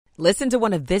Listen to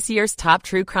one of this year's top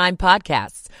true crime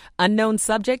podcasts. Unknown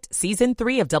Subject, Season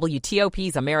 3 of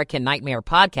WTOP's American Nightmare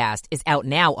podcast is out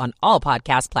now on all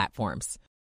podcast platforms.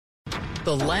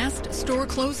 The last store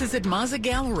closes at Mazza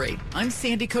Gallery. I'm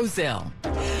Sandy Kozel.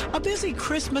 A busy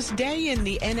Christmas day in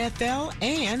the NFL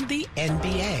and the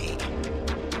NBA.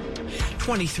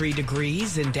 23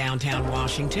 degrees in downtown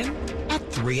Washington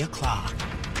at 3 o'clock.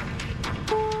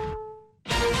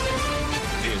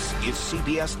 This is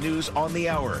CBS News on the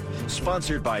Hour,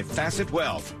 sponsored by Facet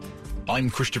Wealth.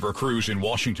 I'm Christopher Cruz in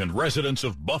Washington. Residents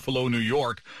of Buffalo, New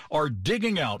York are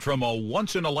digging out from a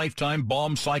once-in-a-lifetime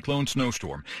bomb cyclone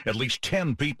snowstorm. At least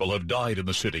 10 people have died in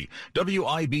the city.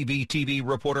 WIBV-TV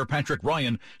reporter Patrick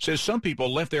Ryan says some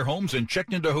people left their homes and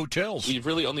checked into hotels. We've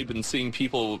really only been seeing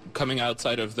people coming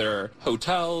outside of their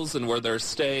hotels and where they're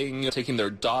staying, taking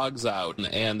their dogs out,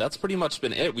 and that's pretty much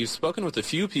been it. We've spoken with a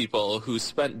few people who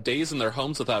spent days in their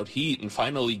homes without heat and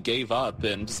finally gave up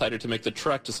and decided to make the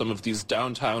trek to some of these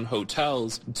downtown hotels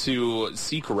to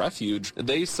seek refuge.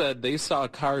 They said they saw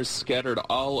cars scattered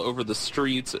all over the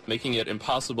streets, making it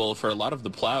impossible for a lot of the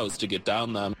plows to get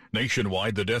down them.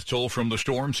 Nationwide, the death toll from the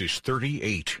storms is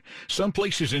 38. Some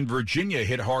places in Virginia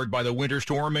hit hard by the winter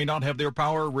storm may not have their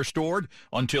power restored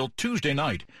until Tuesday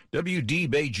night.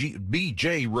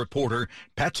 WDBJ reporter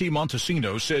Patsy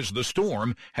Montesino says the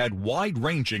storm had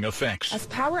wide-ranging effects. As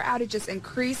power outages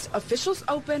increased, officials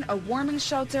opened a warming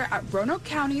shelter at Roanoke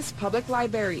County's public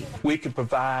library. We could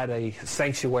provide a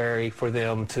sanctuary for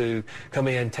them to come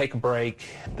in, take a break,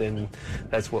 then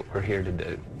that's what we're here to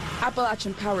do.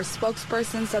 Appalachian Power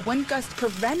spokesperson said wind gusts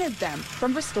prevented them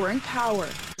from restoring power.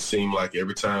 It seemed like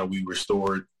every time we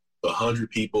restored 100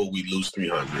 people, we lose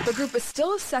 300. The group is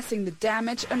still assessing the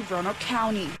damage in Roanoke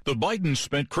County. The Bidens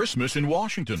spent Christmas in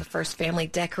Washington. The first family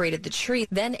decorated the tree,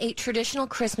 then ate traditional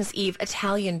Christmas Eve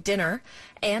Italian dinner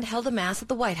and held a mass at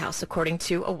the White House, according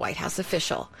to a White House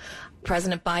official.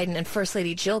 President Biden and First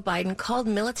Lady Jill Biden called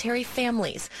military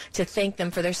families to thank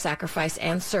them for their sacrifice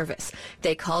and service.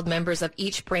 They called members of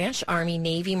each branch, Army,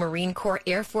 Navy, Marine Corps,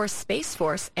 Air Force, Space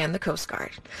Force, and the Coast Guard.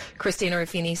 Christina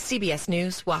Ruffini, CBS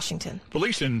News, Washington.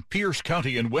 Police in Pierce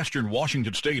County in western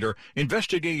Washington state are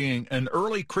investigating an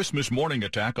early Christmas morning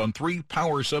attack on 3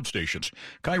 power substations.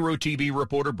 Cairo TV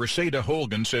reporter Briseida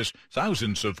Holgan says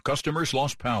thousands of customers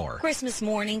lost power. Christmas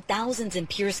morning, thousands in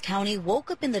Pierce County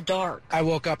woke up in the dark. I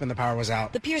woke up and the power was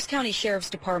out. The Pierce County Sheriff's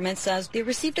Department says they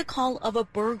received a call of a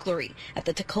burglary at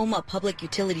the Tacoma Public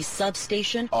Utilities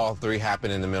substation. All 3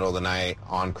 happened in the middle of the night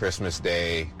on Christmas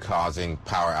Day, causing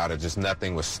power outages.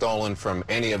 Nothing was stolen from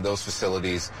any of those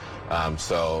facilities,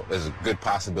 so there's a good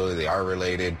possibility they are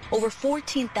related. Over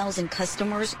 14,000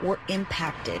 customers were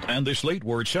impacted. And this late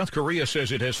word, South Korea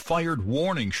says it has fired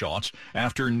warning shots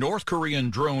after North Korean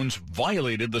drones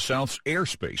violated the South's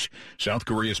airspace. South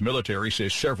Korea's military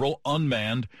says several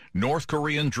unmanned North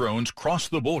Korean drones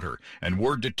crossed the border and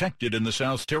were detected in the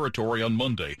South's territory on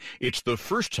Monday. It's the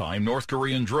first time North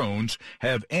Korean drones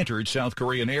have entered South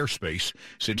Korean airspace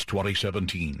since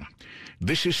 2017.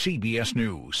 This is CBS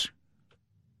News.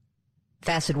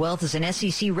 Facet Wealth is an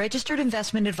SEC-registered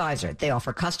investment advisor. They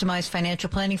offer customized financial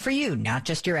planning for you, not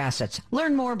just your assets.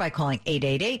 Learn more by calling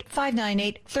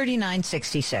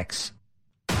 888-598-3966.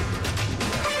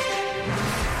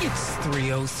 It's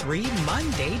 3:03,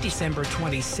 Monday, December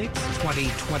 26,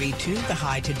 2022. The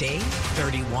high today,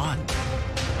 31.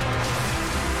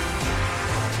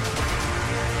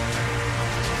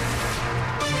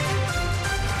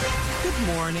 Good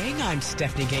morning. I'm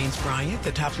Stephanie Gaines Bryant.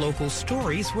 The top local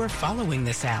stories we're following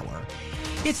this hour.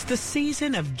 It's the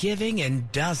season of giving,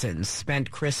 and dozens spent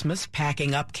Christmas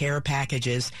packing up care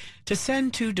packages to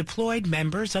send to deployed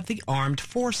members of the armed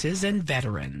forces and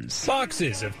veterans.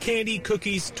 Boxes of candy,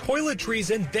 cookies,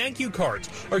 toiletries, and thank you cards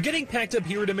are getting packed up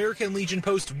here at American Legion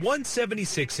Post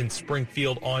 176 in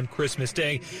Springfield on Christmas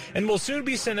Day and will soon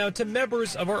be sent out to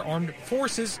members of our armed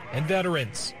forces and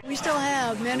veterans. We still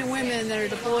have men and women that are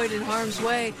deployed in harm's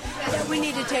way that we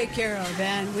need to take care of,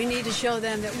 and we need to show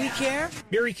them that we care.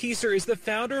 Mary Kieser is the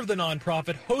founder of the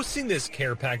nonprofit hosting this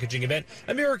care packaging event,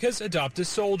 America's Adopt a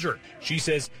Soldier. She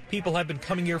says people have been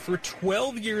coming here for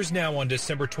 12 years now on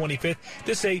December 25th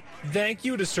to say thank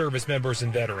you to service members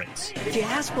and veterans. If you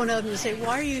ask one of them to say,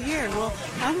 why are you here? Well,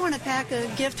 I want to pack a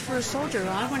gift for a soldier.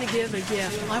 I want to give a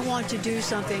gift. I want to do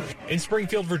something. In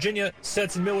Springfield, Virginia,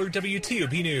 Stetson Miller,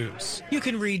 WTOP News. You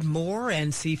can read more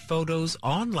and see photos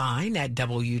online at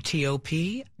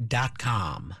WTOP.com.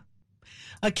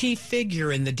 A key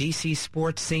figure in the D.C.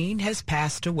 sports scene has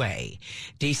passed away.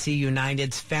 D.C.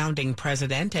 United's founding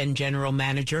president and general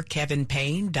manager Kevin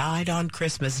Payne died on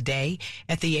Christmas Day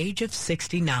at the age of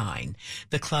 69.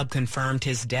 The club confirmed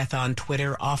his death on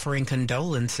Twitter, offering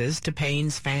condolences to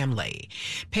Payne's family.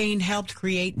 Payne helped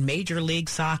create Major League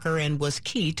Soccer and was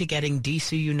key to getting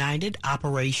D.C. United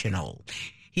operational.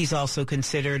 He's also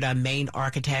considered a main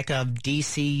architect of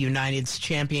D.C. United's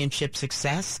championship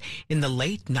success in the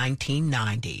late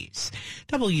 1990s.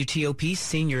 WTOP's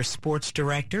senior sports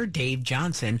director, Dave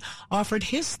Johnson, offered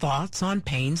his thoughts on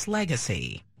Payne's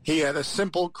legacy. He had a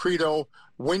simple credo: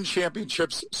 win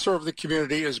championships, serve the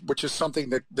community, which is something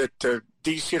that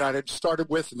D.C. United started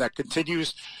with and that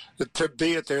continues to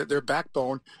be at their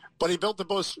backbone. But he built the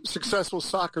most successful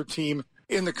soccer team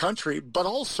in the country, but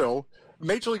also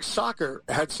Major League Soccer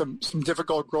had some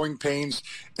difficult growing pains,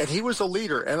 and he was a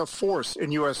leader and a force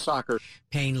in U.S. soccer.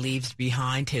 Payne leaves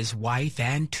behind his wife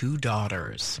and 2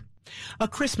 daughters. A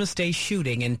Christmas Day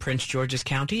shooting in Prince George's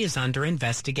County is under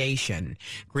investigation.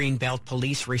 Greenbelt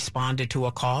police responded to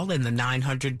a call in the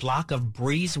 900 block of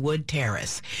Breezewood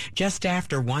Terrace just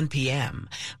after 1 p.m.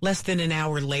 Less than an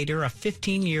hour later, a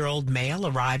 15-year-old male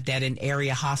arrived at an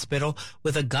area hospital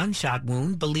with a gunshot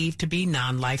wound believed to be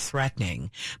non-life-threatening.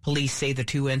 Police say the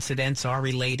 2 incidents are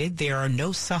related. There are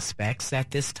no suspects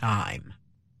at this time.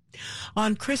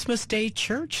 On Christmas Day,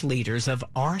 church leaders of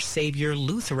Our Savior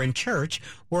Lutheran Church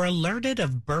were alerted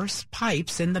of burst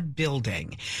pipes in the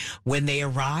building. When they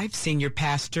arrived, Senior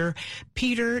Pastor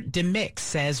Peter DeMix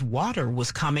says water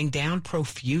was coming down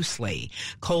profusely.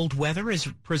 Cold weather is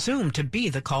presumed to be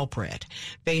the culprit.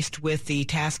 Faced with the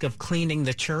task of cleaning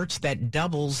the church that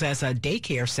doubles as a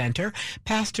daycare center,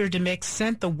 Pastor DeMix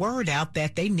sent the word out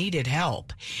that they needed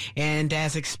help. And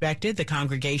as expected, the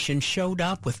congregation showed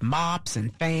up with mops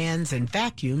and fans and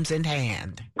vacuums in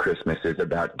hand. Christmas is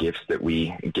about gifts that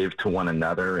we give to one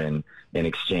another and in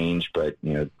exchange, but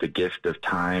the gift of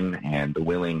time and the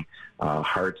willing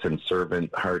hearts and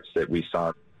servant hearts that we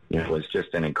saw was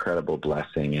just an incredible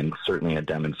blessing and certainly a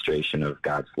demonstration of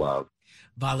God's love.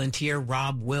 Volunteer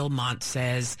Rob Wilmot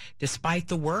says despite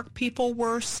the work, people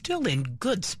were still in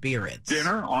good spirits.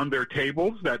 Dinner on their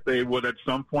tables that they would at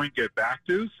some point get back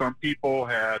to. Some people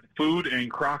had food in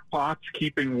crock pots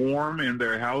keeping warm in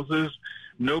their houses.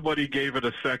 Nobody gave it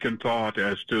a second thought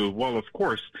as to, well, of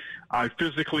course, I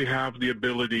physically have the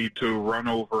ability to run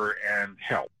over and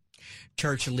help.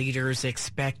 Church leaders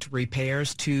expect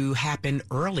repairs to happen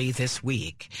early this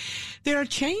week. There are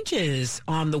changes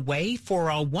on the way for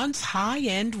a once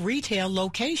high-end retail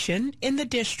location in the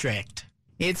district.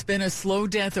 It's been a slow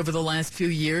death over the last few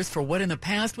years for what in the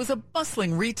past was a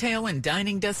bustling retail and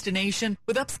dining destination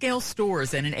with upscale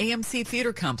stores and an AMC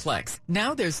theater complex.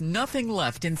 Now there's nothing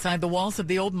left inside the walls of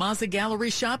the old Mazza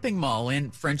Gallery shopping mall in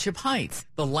Friendship Heights.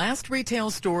 The last retail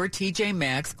store, TJ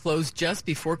Maxx, closed just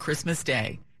before Christmas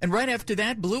Day. And right after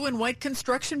that, blue and white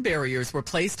construction barriers were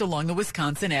placed along the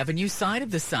Wisconsin Avenue side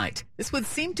of the site. This would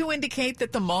seem to indicate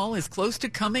that the mall is close to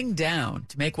coming down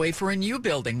to make way for a new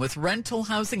building with rental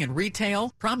housing and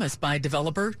retail promised by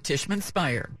developer Tishman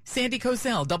Speyer. Sandy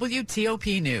Kozel,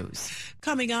 WTOP News.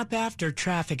 Coming up after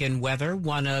traffic and weather,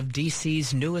 one of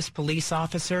D.C.'s newest police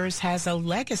officers has a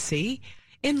legacy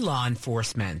in law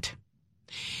enforcement.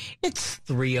 It's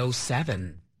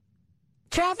 3:07.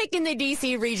 Traffic in the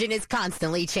D.C. region is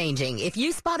constantly changing. If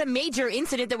you spot a major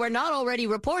incident that we're not already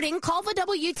reporting, call the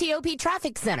WTOP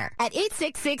Traffic Center at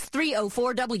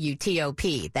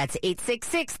 866-304-WTOP. That's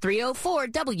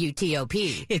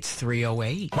 866-304-WTOP. It's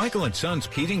 3:08. Michael & Son's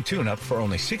heating tune-up for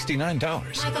only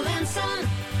 $69. Michael & Son.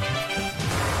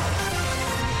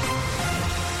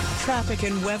 Traffic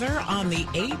and weather on the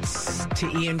 8s to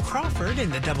Ian Crawford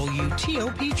in the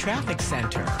WTOP Traffic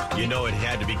Center. You know it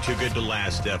had to be too good to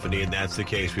last, Stephanie, and that's the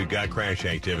case. We've got crash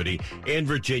activity in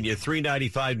Virginia,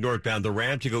 395 northbound. The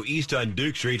ramp to go east on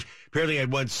Duke Street apparently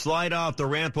had one slide off the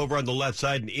ramp over on the left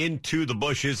side and into the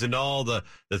bushes and all the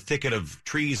thicket of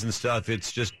trees and stuff.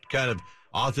 It's just kind of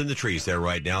off in the trees there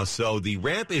right now. So the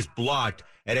ramp is blocked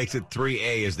at exit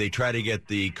 3A as they try to get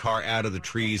the car out of the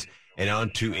trees and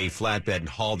onto a flatbed and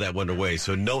haul that one away.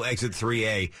 So no exit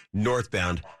 3A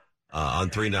northbound on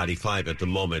 395 at the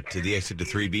moment. To the exit to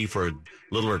 3B for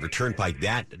Little River Turnpike,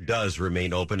 that does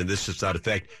remain open, and this does not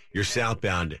affect your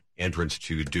southbound entrance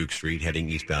to Duke Street heading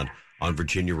eastbound on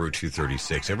Virginia Route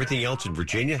 236. Everything else in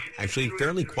Virginia, actually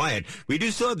fairly quiet. We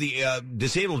do still have the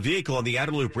disabled vehicle on the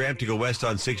outer loop ramp to go west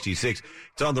on 66.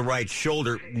 It's on the right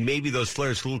shoulder. Maybe those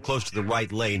flares a little close to the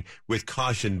right lane with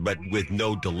caution, but with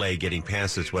no delay getting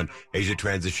past this one as you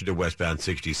transition to westbound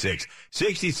 66.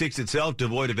 66 itself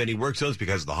devoid of any work zones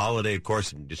because of the holiday, of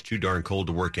course, and just too darn cold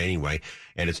to work anyway.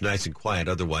 And it's nice and quiet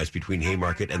otherwise between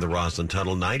Haymarket and the Roslyn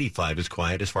Tunnel. 95 is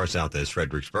quiet as far south as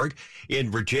Fredericksburg.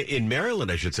 In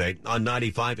Maryland, I should say, on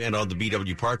 95 and on the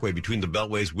BW Parkway between the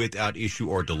beltways without issue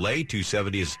or delay.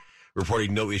 270 is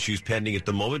reporting no issues pending at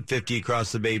the moment. 50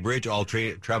 across the Bay Bridge. All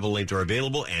travel lanes are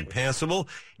available and passable.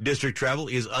 District travel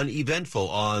is uneventful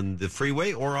on the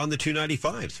freeway or on the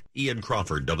 295s. Ian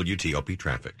Crawford, WTOP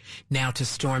Traffic. Now to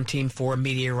Storm Team 4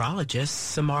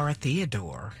 meteorologist Samara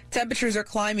Theodore. Temperatures are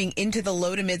climbing into the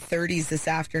low to mid 30s this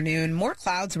afternoon. More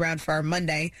clouds around for our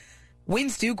Monday.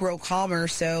 Winds do grow calmer,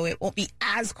 so it won't be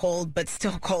as cold, but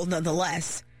still cold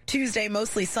nonetheless. Tuesday,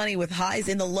 mostly sunny with highs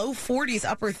in the low 40s,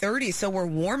 upper 30s, so we're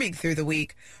warming through the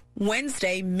week.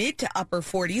 Wednesday, mid to upper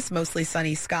 40s, mostly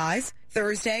sunny skies.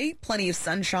 Thursday, plenty of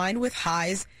sunshine with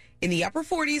highs in the upper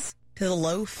 40s to the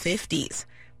low 50s.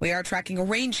 We are tracking a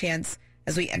rain chance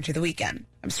as we enter the weekend.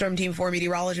 I'm Storm Team 4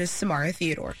 meteorologist Samara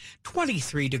Theodore.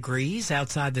 23 degrees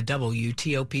outside the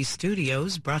WTOP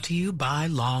studios, brought to you by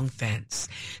Long Fence.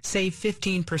 Save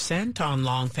 15% on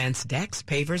Long Fence decks,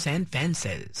 pavers, and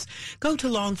fences. Go to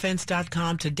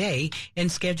longfence.com today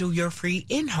and schedule your free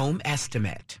in-home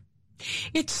estimate.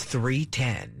 It's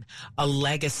 3:10, a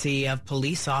legacy of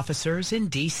police officers in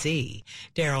D.C.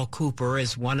 Darryl Cooper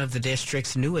is one of the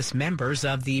district's newest members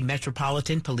of the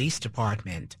Metropolitan Police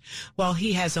Department. While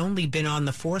he has only been on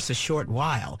the force a short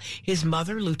while, his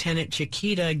mother, Lieutenant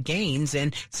Chiquita Gaines,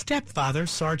 and stepfather,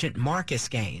 Sergeant Marcus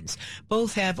Gaines,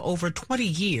 both have over 20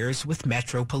 years with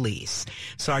Metro Police.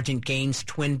 Sergeant Gaines'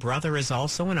 twin brother is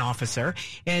also an officer,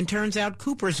 and turns out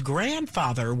Cooper's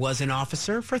grandfather was an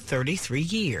officer for 33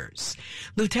 years.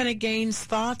 Lieutenant Gaines'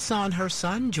 thoughts on her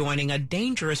son joining a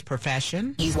dangerous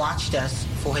profession. He's watched us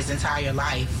for his entire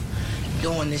life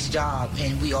doing this job,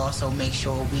 and we also make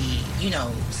sure we,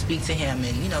 speak to him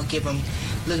and, give him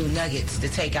little nuggets to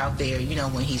take out there,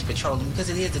 when he's patrolling, because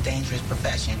it is a dangerous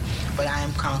profession. But I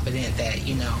am confident that,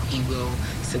 he will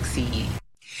succeed.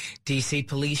 D.C.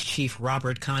 Police Chief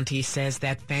Robert Conti says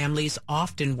that families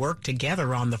often work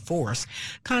together on the force.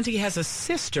 Conti has a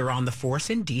sister on the force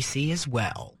in D.C. as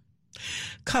well.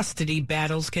 Custody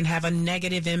battles can have a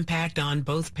negative impact on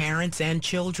both parents and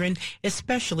children,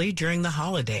 especially during the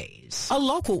holidays. A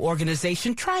local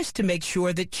organization tries to make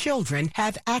sure that children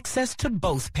have access to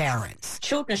both parents.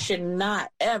 Children should not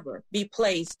ever be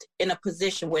placed in a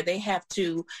position where they have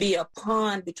to be a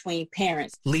pawn between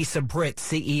parents. Lisa Britt,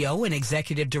 CEO and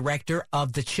Executive Director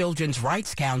of the Children's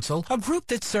Rights Council, a group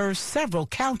that serves several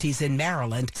counties in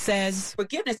Maryland, says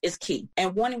forgiveness is key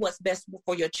and wanting what's best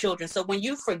for your children. So when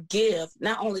you forgive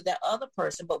not only that other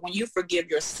person, but when you forgive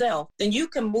yourself, then you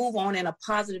can move on in a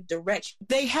positive direction.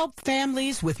 They help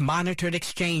families with monitored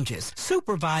exchanges,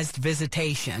 supervised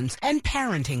visitations, and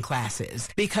parenting classes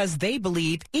because they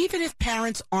believe even if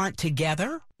parents aren't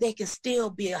together, they can still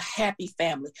be a happy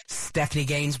family. Stephanie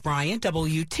Gaines Bryant,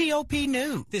 WTOP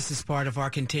News. This is part of our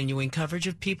continuing coverage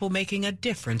of people making a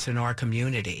difference in our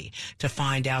community. To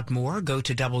find out more, go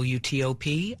to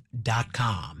WTOP.com.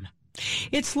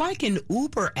 It's like an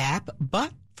Uber app,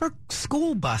 but for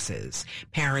school buses.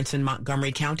 Parents in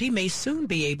Montgomery County may soon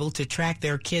be able to track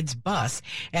their kids' bus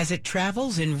as it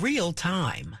travels in real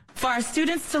time. For our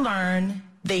students to learn,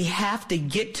 they have to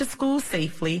get to school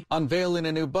safely. Unveiling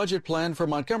a new budget plan for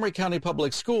Montgomery County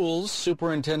Public Schools,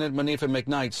 Superintendent Manifa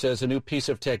McKnight says a new piece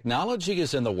of technology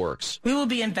is in the works. We will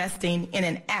be investing in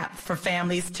an app for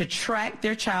families to track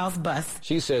their child's bus.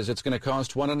 She says it's going to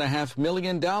cost $1.5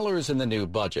 million in the new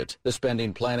budget. The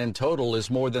spending plan in total is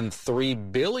more than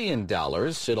 $3 billion.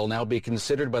 It'll now be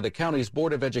considered by the county's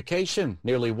Board of Education.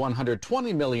 Nearly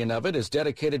 $120 million of it is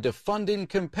dedicated to funding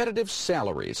competitive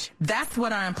salaries. That's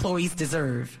what our employees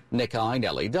deserve. Nick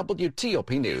Einelli,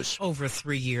 WTOP News. Over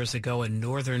 3 years ago, a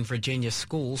Northern Virginia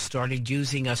school started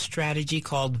using a strategy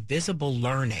called visible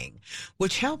learning,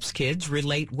 which helps kids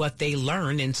relate what they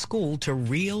learn in school to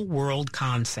real-world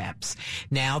concepts.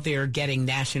 Now they're getting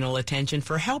national attention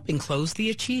for helping close the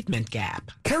achievement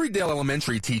gap. Kerrydale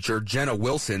Elementary teacher Jenna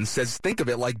Wilson says think of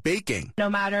it like baking. No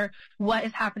matter what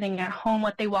is happening at home,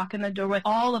 what they walk in the door with,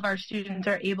 all of our students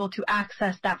are able to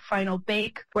access that final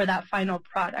bake or that final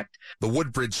product. The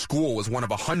Woodbridge School was one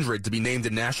of 100 to be named a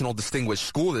National Distinguished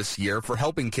School this year for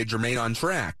helping kids remain on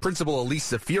track. Principal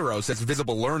Elise Zafiro says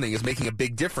visible learning is making a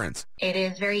big difference. It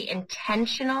is very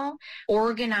intentional,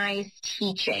 organized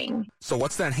teaching. So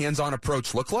what's that hands-on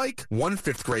approach look like? One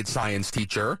fifth-grade science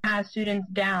teacher has students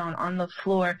down on the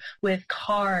floor with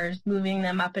cars, moving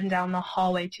them up and down the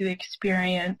hallway to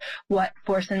experience what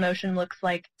force and motion looks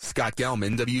like. Scott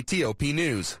Gelman, WTOP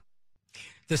News.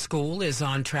 The school is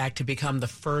on track to become the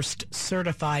first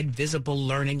certified visible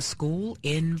learning school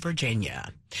in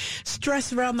Virginia.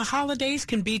 Stress around the holidays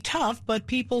can be tough, but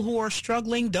people who are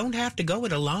struggling don't have to go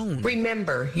it alone.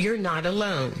 Remember, you're not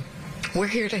alone. We're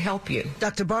here to help you.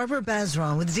 Dr. Barbara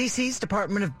Bazron with DC's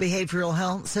Department of Behavioral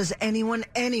Health says anyone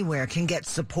anywhere can get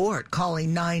support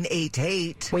calling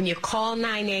 988. When you call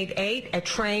 988, a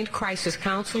trained crisis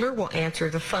counselor will answer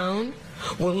the phone.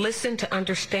 We'll listen to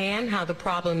understand how the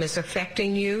problem is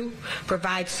affecting you,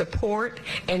 provide support,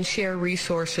 and share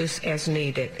resources as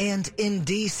needed. And in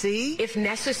D.C.? If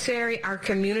necessary, our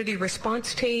community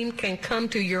response team can come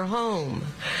to your home,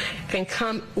 can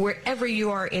come wherever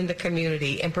you are in the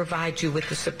community and provide you with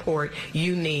the support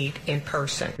you need in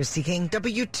person. Christy King,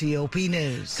 WTOP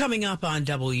News. Coming up on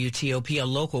WTOP, a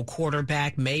local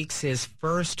quarterback makes his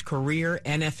first career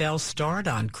NFL start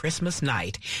on Christmas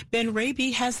night. Ben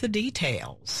Raby has the details.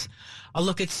 A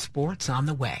look at sports on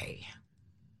the way.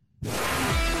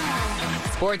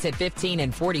 Sports at 15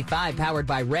 and 45, powered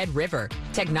by Red River.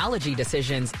 Technology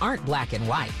decisions aren't black and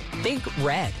white. Think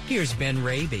red. Here's Ben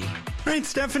Raby. All right,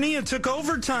 Stephanie, it took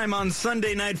overtime on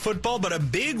Sunday Night Football, but a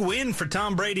big win for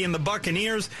Tom Brady and the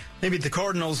Buccaneers. They beat the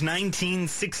Cardinals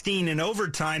 19-16 in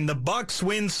overtime. The Bucs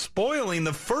win, spoiling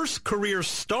the first career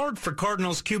start for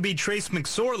Cardinals QB Trace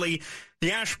McSorley.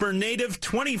 The Ashburn native,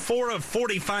 24 of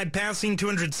 45 passing,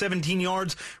 217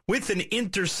 yards with an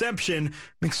interception.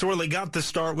 McSorley got the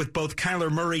start with both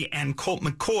Kyler Murray and Colt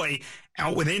McCoy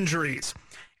out with injuries.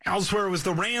 Elsewhere was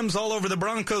the Rams all over the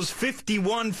Broncos,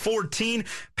 51-14.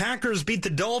 Packers beat the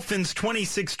Dolphins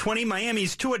 26-20.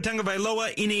 Miami's Tua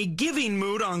Tagovailoa in a giving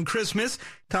mood on Christmas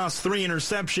tossed 3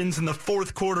 interceptions in the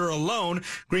fourth quarter alone.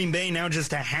 Green Bay now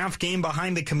just a half game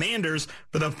behind the Commanders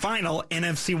for the final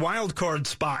NFC wildcard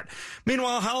spot.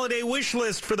 Meanwhile, holiday wish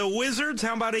list for the Wizards.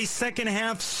 How about a second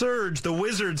half surge? The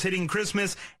Wizards hitting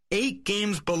Christmas 8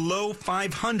 games below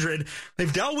 500.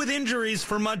 They've dealt with injuries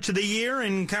for much of the year,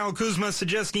 and Kyle Kuzma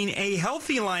suggesting a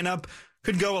healthy lineup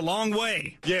could go a long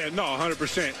way. Yeah, no,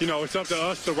 100%. You know, it's up to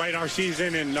us to write our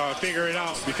season and figure it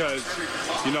out because,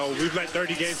 you know, we've let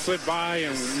 30 games slip by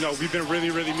and, you know, we've been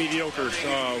really, really mediocre.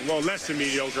 Well, less than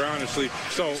mediocre, honestly.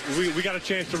 So we got a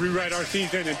chance to rewrite our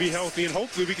season and be healthy, and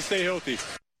hopefully we can stay healthy.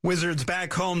 Wizards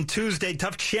back home Tuesday.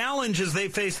 Tough challenge as they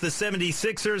face the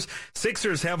 76ers.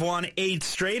 Sixers have won 8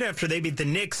 straight after they beat the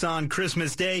Knicks on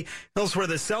Christmas Day. Elsewhere,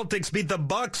 the Celtics beat the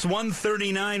Bucks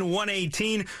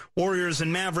 139-118. Warriors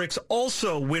and Mavericks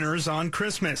also winners on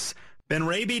Christmas. Ben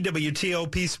Raby,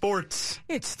 WTOP Sports.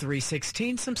 It's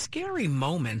 3:16. Some scary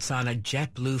moments on a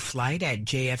JetBlue flight at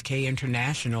JFK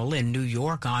International in New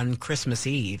York on Christmas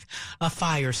Eve. A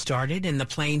fire started and the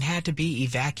plane had to be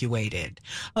evacuated.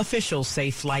 Officials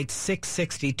say Flight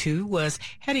 662 was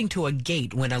heading to a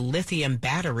gate when a lithium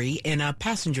battery in a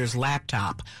passenger's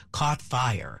laptop caught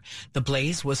fire. The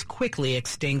blaze was quickly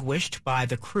extinguished by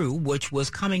the crew, which was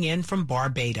coming in from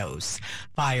Barbados.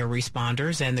 Fire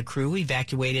responders and the crew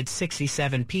evacuated 67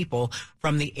 people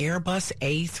from the Airbus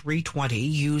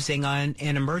A320 using an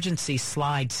emergency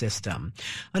slide system.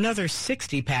 Another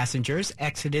 60 passengers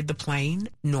exited the plane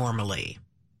normally.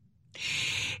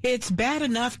 It's bad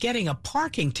enough getting a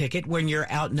parking ticket when you're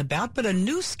out and about, but a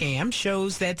new scam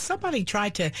shows that somebody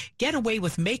tried to get away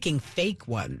with making fake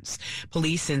ones.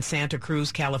 Police in Santa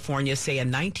Cruz, California say a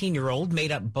 19-year-old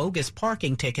made up bogus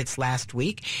parking tickets last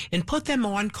week and put them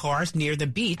on cars near the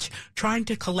beach, trying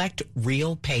to collect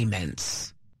real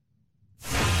payments.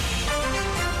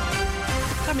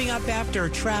 Coming up after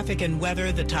traffic and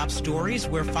weather, the top stories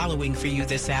we're following for you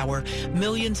this hour.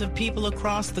 Millions of people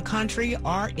across the country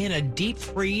are in a deep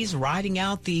freeze, riding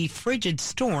out the frigid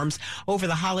storms over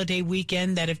the holiday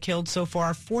weekend that have killed so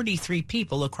far 43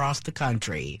 people across the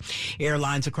country.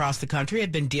 Airlines across the country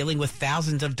have been dealing with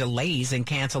thousands of delays and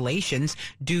cancellations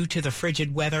due to the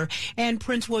frigid weather, and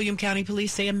Prince William County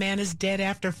Police say a man is dead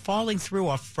after falling through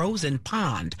a frozen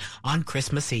pond on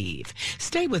Christmas Eve.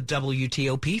 Stay with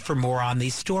WTOP for more on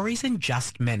these stories in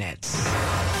just minutes.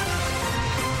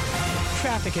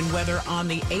 Traffic and weather on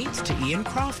the 8th to Ian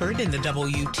Crawford in the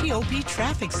WTOP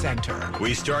Traffic Center.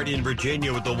 We start in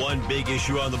Virginia with the one big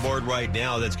issue on the board right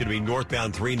now. That's going to be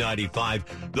northbound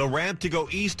 395. The ramp to go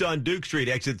east on Duke Street,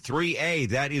 exit 3A,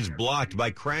 that is blocked by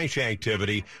crash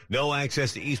activity. No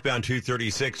access to eastbound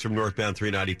 236 from northbound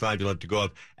 395. You'll have to go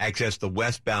up, access the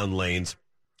westbound lanes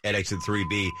at exit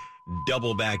 3B.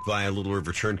 Double back via Little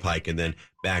River Turnpike and then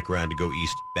back around to go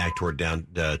east, back toward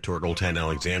Old Town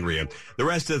Alexandria. The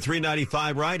rest of the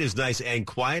 395 ride is nice and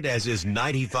quiet, as is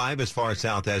 95 as far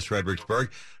south as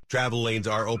Fredericksburg. Travel lanes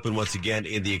are open once again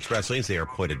in the express lanes. They are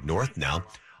pointed north now.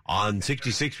 On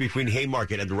 66 between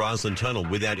Haymarket and the Roslyn Tunnel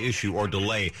without issue or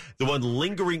delay. The one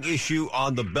lingering issue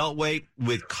on the Beltway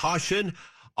with caution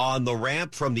on the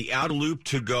ramp from the outer loop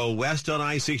to go west on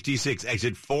I-66,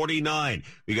 exit 49.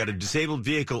 We got a disabled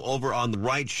vehicle over on the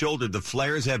right shoulder. The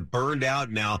flares have burned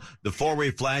out now. The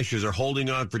four-way flashers are holding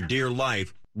on for dear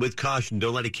life. With caution,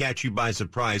 don't let it catch you by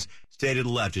surprise. Stay to the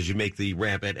left as you make the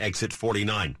ramp at exit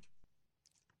 49.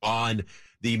 On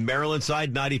the Maryland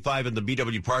side, 95 in the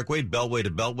BW Parkway, Beltway to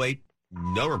Beltway,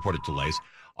 no reported delays.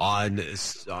 On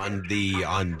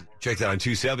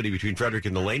 270 between Frederick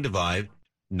and the Lane Divide,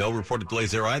 no reported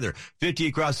delays there either. 50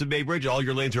 across the Bay Bridge, all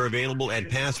your lanes are available and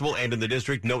passable, and in the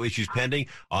district, no issues pending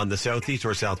on the southeast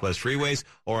or southwest freeways,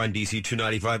 or on DC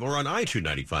 295, or on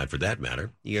I-295 for that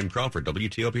matter. Ian Crawford,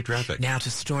 WTOP Traffic. Now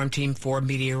to Storm Team 4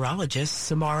 meteorologist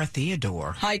Samara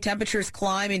Theodore. High temperatures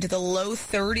climb into the low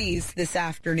 30s this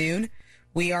afternoon.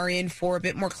 We are in for a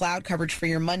bit more cloud coverage for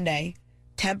your Monday.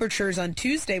 Temperatures on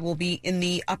Tuesday will be in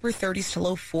the upper 30s to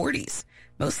low 40s.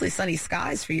 Mostly sunny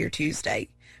skies for your Tuesday.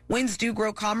 Winds do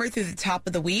grow calmer through the top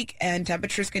of the week, and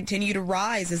temperatures continue to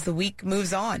rise as the week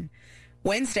moves on.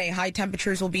 Wednesday, high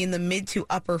temperatures will be in the mid to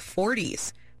upper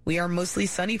 40s. We are mostly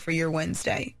sunny for your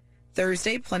Wednesday.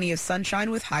 Thursday, plenty of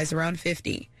sunshine with highs around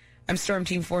 50. I'm Storm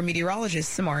Team 4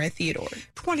 meteorologist Samara Theodore.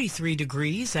 23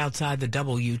 degrees outside the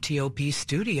WTOP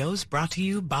studios, brought to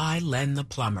you by Len the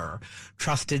Plumber.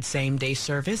 Trusted same-day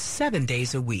service 7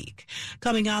 days a week.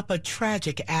 Coming up, a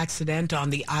tragic accident on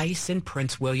the ice in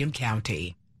Prince William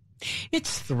County.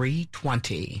 It's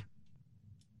 3:20.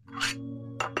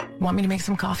 Want me to make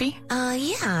some coffee?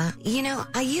 Yeah. You know,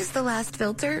 I used the last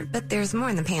filter, but there's more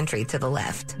in the pantry to the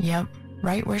left. Yep,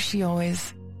 right where she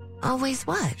always... Always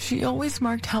what? She always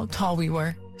marked how tall we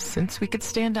were, since we could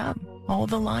stand up. All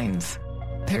the lines.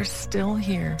 They're still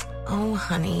here. Oh,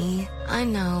 honey, I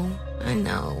know.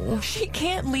 She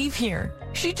can't leave here.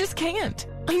 She just can't.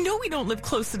 I know we don't live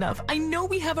close enough. I know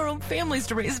we have our own families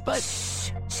to raise, but... Shh,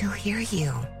 she'll hear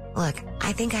you. Look,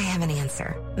 I think I have an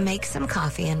answer. Make some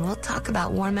coffee and we'll talk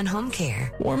about Warman Home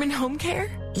Care. Warman Home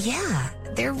Care? Yeah,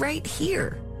 they're right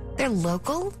here. They're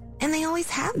local, and they always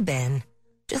have been.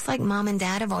 Just like Mom and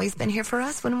Dad have always been here for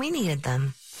us when we needed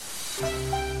them.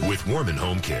 With Warman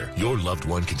Home Care, your loved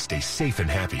one can stay safe and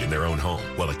happy in their own home,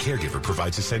 while a caregiver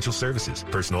provides essential services,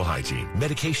 personal hygiene,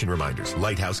 medication reminders,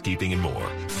 light housekeeping, and more.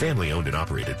 Family-owned and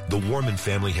operated, the Warman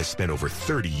family has spent over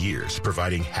 30 years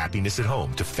providing happiness at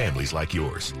home to families like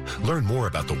yours. Learn more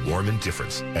about the Warman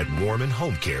difference at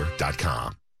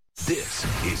warmanhomecare.com. This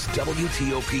is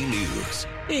WTOP News.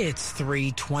 It's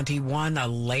 3:21. A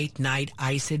late-night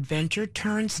ice adventure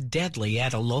turns deadly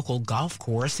at a local golf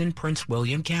course in Prince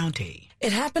William County.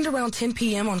 It happened around 10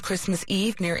 p.m. on Christmas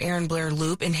Eve near Aaron Blair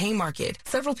Loop in Haymarket.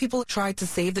 Several people tried to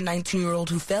save the 19-year-old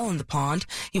who fell in the pond.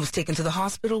 He was taken to the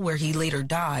hospital where he later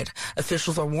died.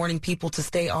 Officials are warning people to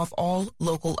stay off all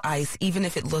local ice, even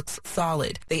if it looks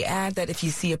solid. They add that if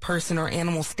you see a person or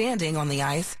animal standing on the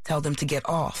ice, tell them to get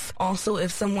off. Also,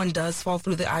 if someone does fall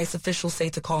through the ice, officials say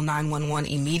to call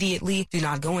 911 immediately. Do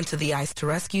not go into the ice to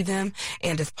rescue them,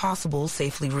 and if possible,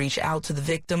 safely reach out to the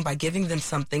victim by giving them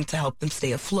something to help them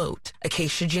stay afloat.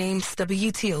 Acacia James,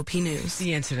 WTOP News.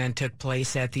 The incident took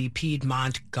place at the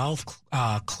Piedmont Golf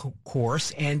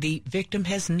Course, and the victim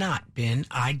has not been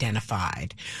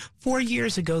identified. 4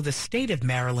 years ago, the state of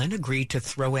Maryland agreed to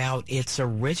throw out its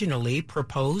originally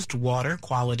proposed water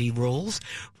quality rules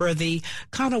for the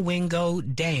Conowingo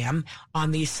Dam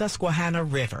on the Susquehanna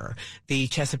River, the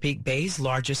Chesapeake Bay's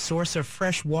largest source of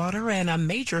fresh water and a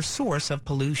major source of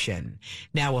pollution.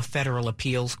 Now a federal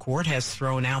appeals court has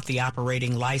thrown out the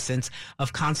operating license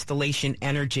of Constellation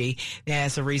Energy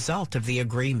as a result of the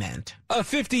agreement. A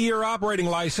 50-year operating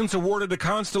license awarded to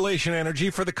Constellation Energy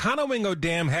for the Conowingo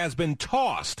Dam has been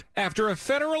tossed after a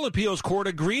federal appeals court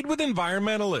agreed with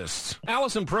environmentalists.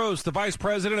 Allison Prost, the vice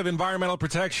president of environmental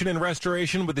protection and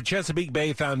restoration with the Chesapeake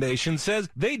Bay Foundation, says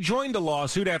they joined a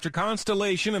lawsuit after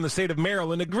Constellation and the state of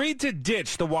Maryland agreed to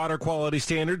ditch the water quality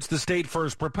standards the state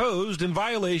first proposed in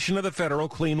violation of the Federal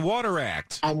Clean Water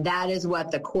Act. And that is what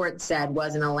the court said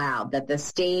wasn't allowed, that the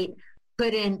state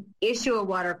couldn't issue a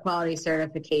water quality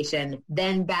certification,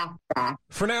 then backtrack.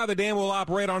 For now, the dam will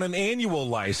operate on an annual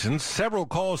license. Several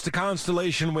calls to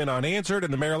Constellation went unanswered,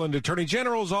 and the Maryland Attorney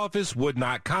General's office would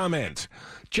not comment.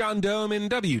 John Doman,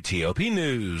 WTOP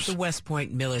News. The West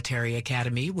Point Military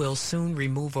Academy will soon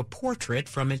remove a portrait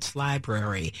from its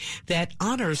library that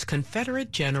honors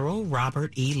Confederate General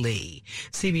Robert E. Lee.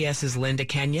 CBS's Linda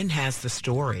Kenyon has the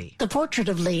story. The portrait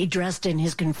of Lee, dressed in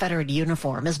his Confederate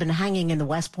uniform, has been hanging in the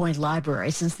West Point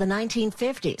Library since the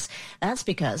 1950s. That's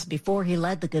because before he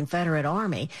led the Confederate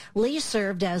Army, Lee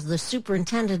served as the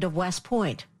superintendent of West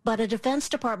Point. But a Defense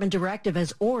Department directive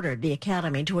has ordered the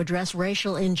Academy to address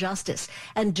racial injustice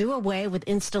and do away with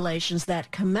installations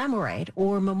that commemorate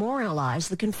or memorialize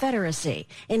the Confederacy.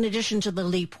 In addition to the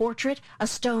Lee portrait, a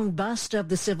stone bust of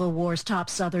the Civil War's top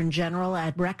Southern general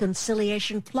at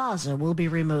Reconciliation Plaza will be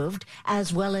removed,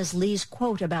 as well as Lee's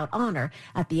quote about honor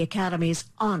at the Academy's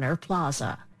Honor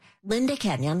Plaza. Linda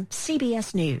Kenyon,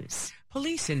 CBS News.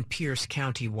 Police in Pierce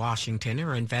County, Washington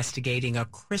are investigating a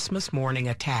Christmas morning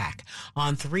attack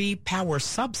on 3 power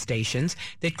substations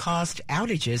that caused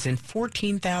outages in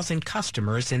 14,000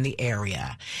 customers in the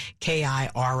area.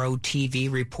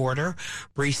 KIRO-TV reporter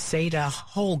Briseda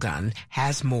Holgun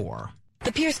has more.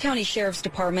 The Pierce County Sheriff's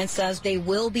Department says they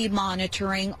will be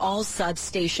monitoring all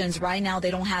substations. Right now,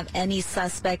 they don't have any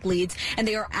suspect leads, and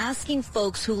they are asking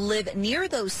folks who live near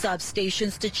those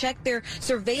substations to check their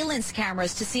surveillance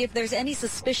cameras to see if there's any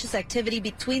suspicious activity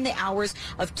between the hours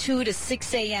of 2 to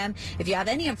 6 a.m. If you have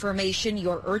any information,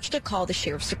 you're urged to call the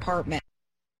Sheriff's Department.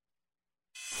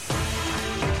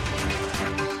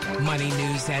 Money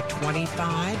news at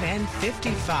 25 and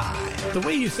 55. The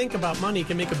way you think about money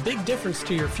can make a big difference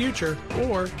to your future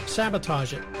or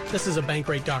sabotage it. This is a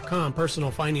Bankrate.com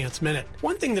Personal Finance Minute.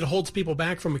 One thing that holds people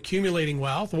back from accumulating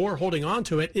wealth or holding on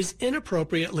to it is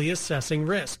inappropriately assessing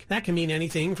risk. That can mean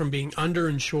anything from being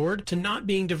underinsured to not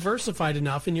being diversified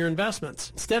enough in your investments.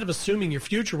 Instead of assuming your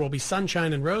future will be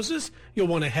sunshine and roses, you'll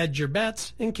want to hedge your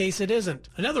bets in case it isn't.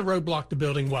 Another roadblock to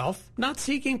building wealth, not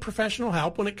seeking professional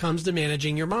help when it comes to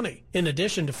managing your money. In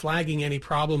addition to flagging any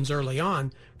problems early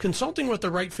on, consulting with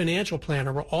the right financial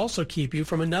planner will also keep you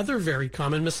from another very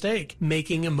common mistake,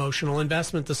 making emotional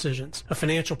investment decisions. A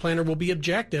financial planner will be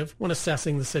objective when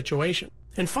assessing the situation.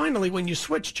 And finally, when you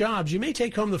switch jobs, you may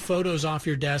take home the photos off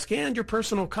your desk and your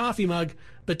personal coffee mug,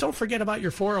 but don't forget about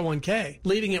your 401k.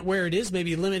 Leaving it where it is may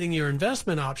be limiting your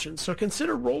investment options, so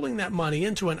consider rolling that money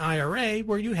into an IRA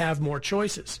where you have more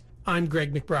choices. I'm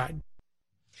Greg McBride.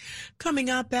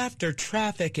 Coming up after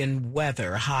traffic and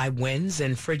weather, high winds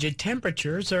and frigid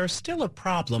temperatures are still a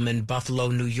problem in Buffalo,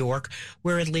 New York,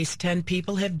 where at least 10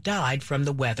 people have died from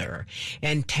the weather.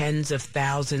 And tens of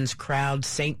thousands crowd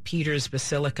St. Peter's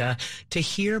Basilica to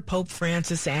hear Pope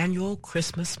Francis' annual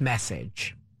Christmas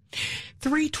message.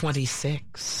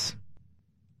 3:26.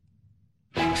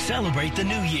 Celebrate the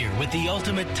new year with the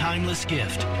ultimate timeless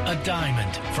gift, a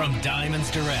diamond from Diamonds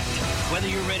Direct. Whether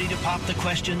you're ready to pop the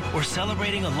question or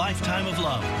celebrating a lifetime of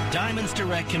love, Diamonds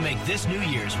Direct can make this New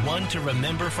Year's one to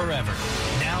remember forever.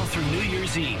 Now through New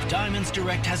Year's Eve, Diamonds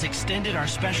Direct has extended our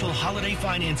special holiday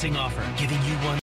financing offer, giving you one